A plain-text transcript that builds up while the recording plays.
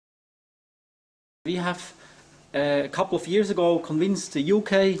We have a couple of years ago convinced the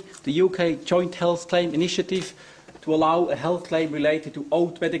UK Joint Health Claim Initiative to allow a health claim related to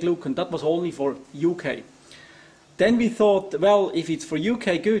oat beta-glucan. That was only for UK. Then we thought, well, if it's for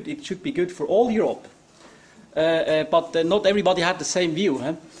UK good, it should be good for all Europe. But not everybody had the same view.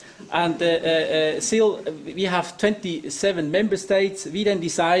 Huh? And still, we have 27 member states. We then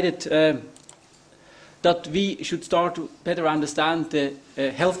decided that we should start to better understand the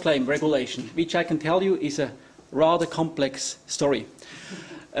health claim regulation, which I can tell you is a rather complex story.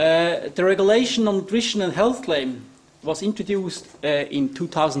 The regulation on nutrition and health claim was introduced in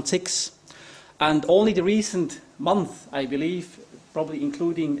 2006, and only the recent month, I believe, probably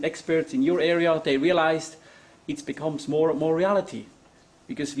including experts in your area, they realized it becomes more and more reality,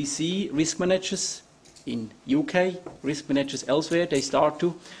 because we see risk managers in UK, risk managers elsewhere, they start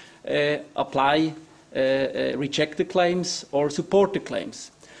to apply rejected claims or support the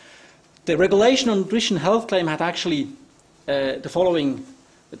claims. The regulation on nutrition health claim had actually the following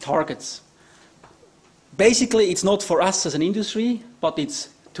targets. Basically, it's not for us as an industry, but it's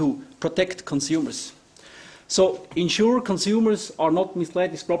to protect consumers. So ensure consumers are not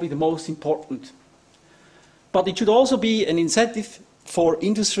misled is probably the most important. But it should also be an incentive for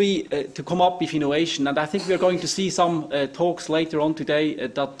industry to come up with innovation, and I think we are going to see some talks later on today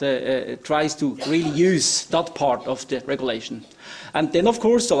that tries to really use that part of the regulation. And then, of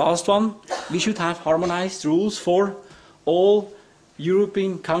course, the last one, we should have harmonized rules for all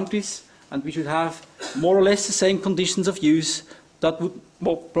European countries, and we should have more or less the same conditions of use. That would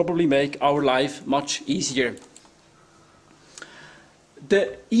probably make our life much easier.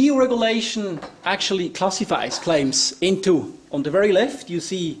 The EU regulation actually classifies claims into, on the very left, you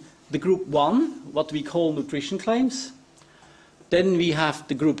see the group 1, what we call nutrition claims. Then we have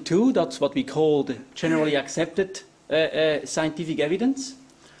the group 2, that's what we call the generally accepted scientific evidence.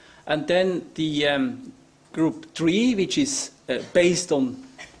 And then the group 3, which is based on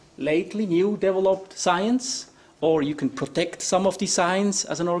lately new developed science, or you can protect some of the science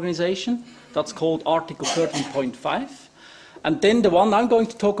as an organization. That's called Article 13.5. And then the one I'm going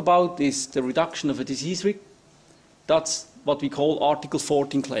to talk about is the reduction of a disease risk. That's what we call Article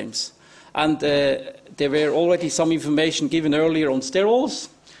 14 claims. And there were already some information given earlier on sterols.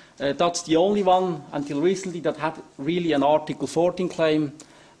 That's the only one until recently that had really an Article 14 claim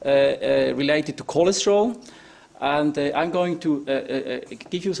related to cholesterol. And I'm going to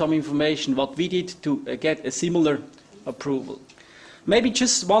give you some information what we did to get a similar approval. Maybe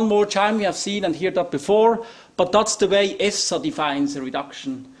just one more time, we have seen and heard that before, but that's the way EFSA defines a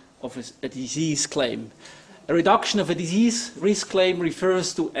reduction of a disease claim. A reduction of a disease risk claim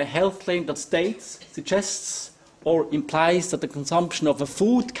refers to a health claim that states, suggests, or implies that the consumption of a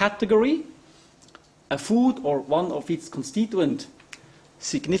food category, a food or one of its constituents,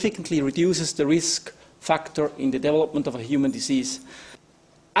 significantly reduces the risk factor in the development of a human disease.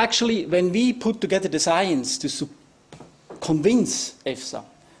 Actually, when we put together the science to convince EFSA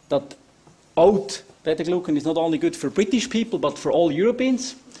that oat beta-glucan is not only good for British people but for all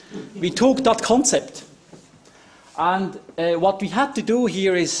Europeans, we took that concept. And what we had to do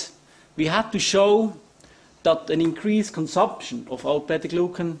here is we had to show that an increased consumption of oat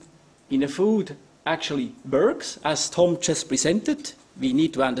beta-glucan in a food actually works, as Tom just presented. We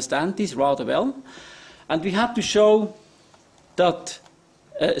need to understand this rather well. And we had to show that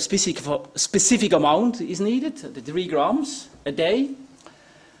a specific amount is needed, the 3 grams a day.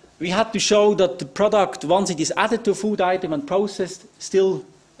 We had to show that the product, once it is added to a food item and processed, still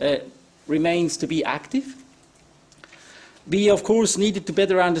remains to be active. We, of course, needed to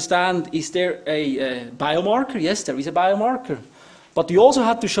better understand, is there a biomarker? Yes, there is a biomarker. But we also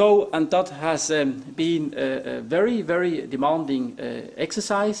had to show, and that has been a very, very demanding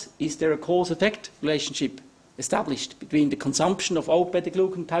exercise, is there a cause-effect relationship established between the consumption of oat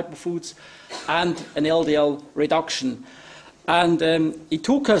beta-glucan type of foods and an LDL reduction. And it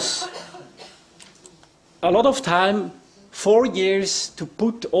took us a lot of time, 4 years, to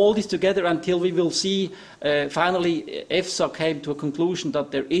put all this together until we will see finally EFSA came to a conclusion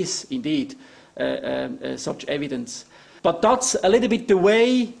that there is indeed such evidence. But that's a little bit the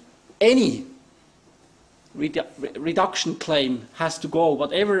way any reduction claim has to go.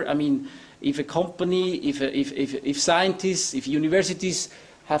 Whatever, I mean, if a company, if scientists, if universities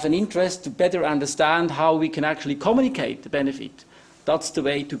have an interest to better understand how we can actually communicate the benefit, that's the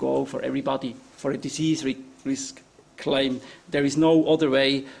way to go for everybody for a disease risk claim. There is no other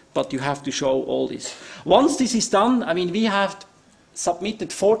way, but you have to show all this. Once this is done, I mean, we have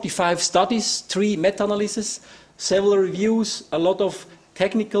submitted 45 studies, 3 meta-analyses, several reviews, a lot of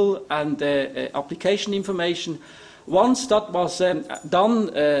technical and application information, Once that was done,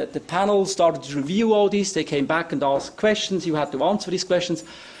 the panel started to review all this. They came back and asked questions. You had to answer these questions.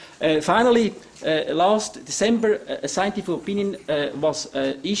 Finally, last December, a scientific opinion was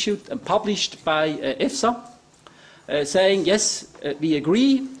issued and published by EFSA, saying, yes, we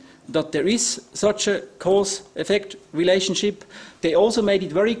agree that there is such a cause-effect relationship. They also made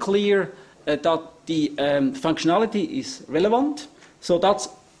it very clear that the functionality is relevant. So that's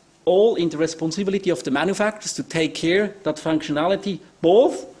all in the responsibility of the manufacturers to take care that functionality,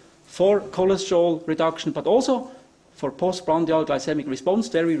 both for cholesterol reduction, but also for postprandial glycemic response.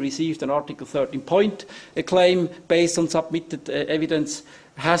 There we received an Article 13 point claim based on submitted evidence,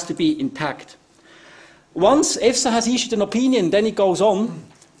 has to be intact. Once EFSA has issued an opinion, then it goes on.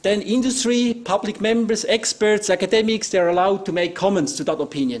 Then industry, public members, experts, academics, they're allowed to make comments to that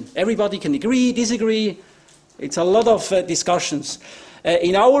opinion. Everybody can agree, disagree. It's a lot of discussions.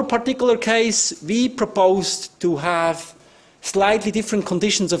 In our particular case, we proposed to have slightly different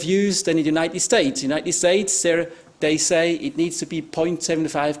conditions of use than in the United States. In the United States, they say it needs to be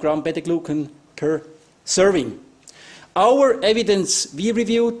 0.75 gram beta-glucan per serving. Our evidence we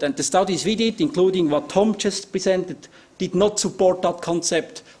reviewed and the studies we did, including what Tom just presented, did not support that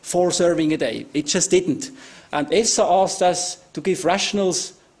concept for serving a day. It just didn't. And EFSA asked us to give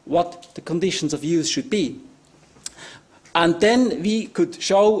rationales what the conditions of use should be. And then we could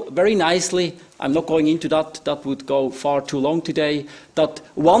show very nicely, I'm not going into that, that would go far too long today, that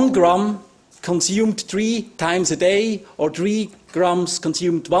 1 gram consumed 3 times a day or 3 grams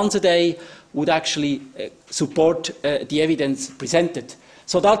consumed once a day would actually support the evidence presented.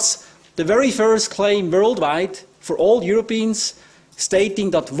 So that's the very first claim worldwide for all Europeans stating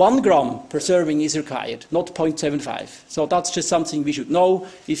that 1 gram per serving is required, not 0.75. So that's just something we should know.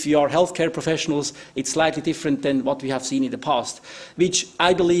 If you are healthcare professionals, it's slightly different than what we have seen in the past, which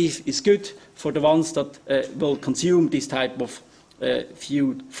I believe is good for the ones that will consume this type of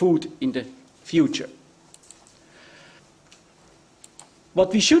food in the future.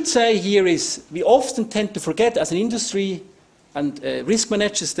 What we should say here is we often tend to forget as an industry, and risk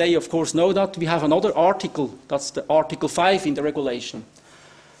managers, they of course know that. We have another article, that's the Article 5 in the regulation,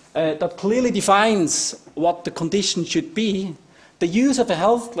 that clearly defines what the condition should be. The use of a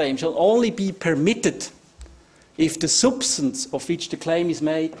health claim shall only be permitted if the substance of which the claim is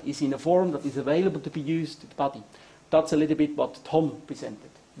made is in a form that is available to be used in the body. That's a little bit what Tom presented.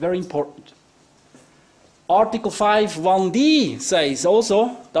 Very important. Article 5(1)(d) says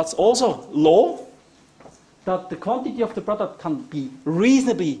also, that's also law, that the quantity of the product can be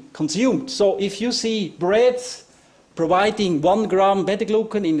reasonably consumed. So if you see breads providing 1 gram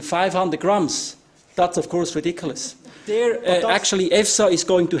beta-glucan in 500 grams, that's of course ridiculous. There, actually, EFSA is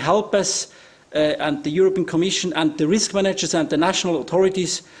going to help us, and the European Commission and the risk managers and the national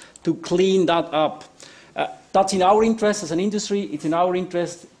authorities to clean that up. That's in our interest as an industry. It's in our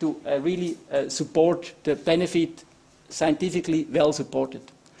interest to really support the benefit, scientifically well supported.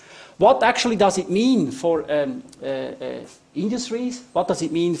 What actually does it mean for industries? What does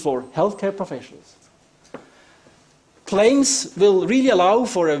it mean for healthcare professionals? Claims will really allow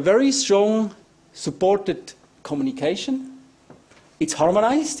for a very strong supported communication. It's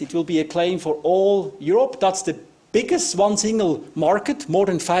harmonized. It will be a claim for all Europe. That's the biggest one single market, more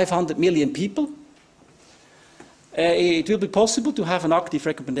than 500 million people. It will be possible to have an active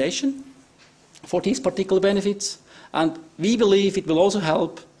recommendation for these particular benefits. And we believe it will also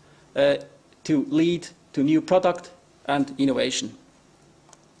help to lead to new product and innovation.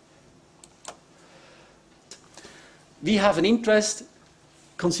 We have an interest,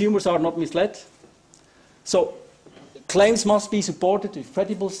 consumers are not misled, so claims must be supported with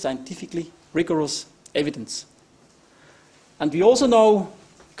credible, scientifically rigorous evidence. And we also know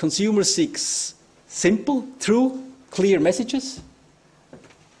consumers seek simple, true, clear messages.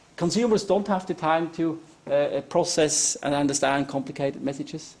 Consumers don't have the time to process and understand complicated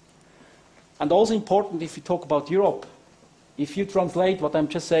messages. And also important, if you talk about Europe, if you translate what I'm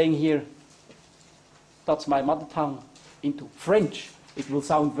just saying here, that's my mother tongue, into French, it will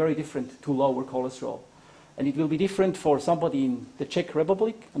sound very different to lower cholesterol. And it will be different for somebody in the Czech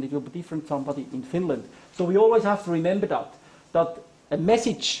Republic, and it will be different for somebody in Finland. So we always have to remember that a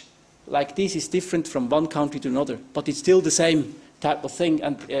message like this is different from one country to another, but it's still the same type of thing.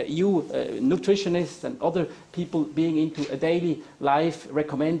 And you, nutritionists and other people being into a daily life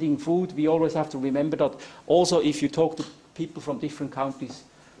recommending food, we always have to remember that also if you talk to people from different countries,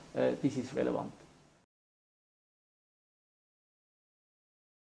 this is relevant.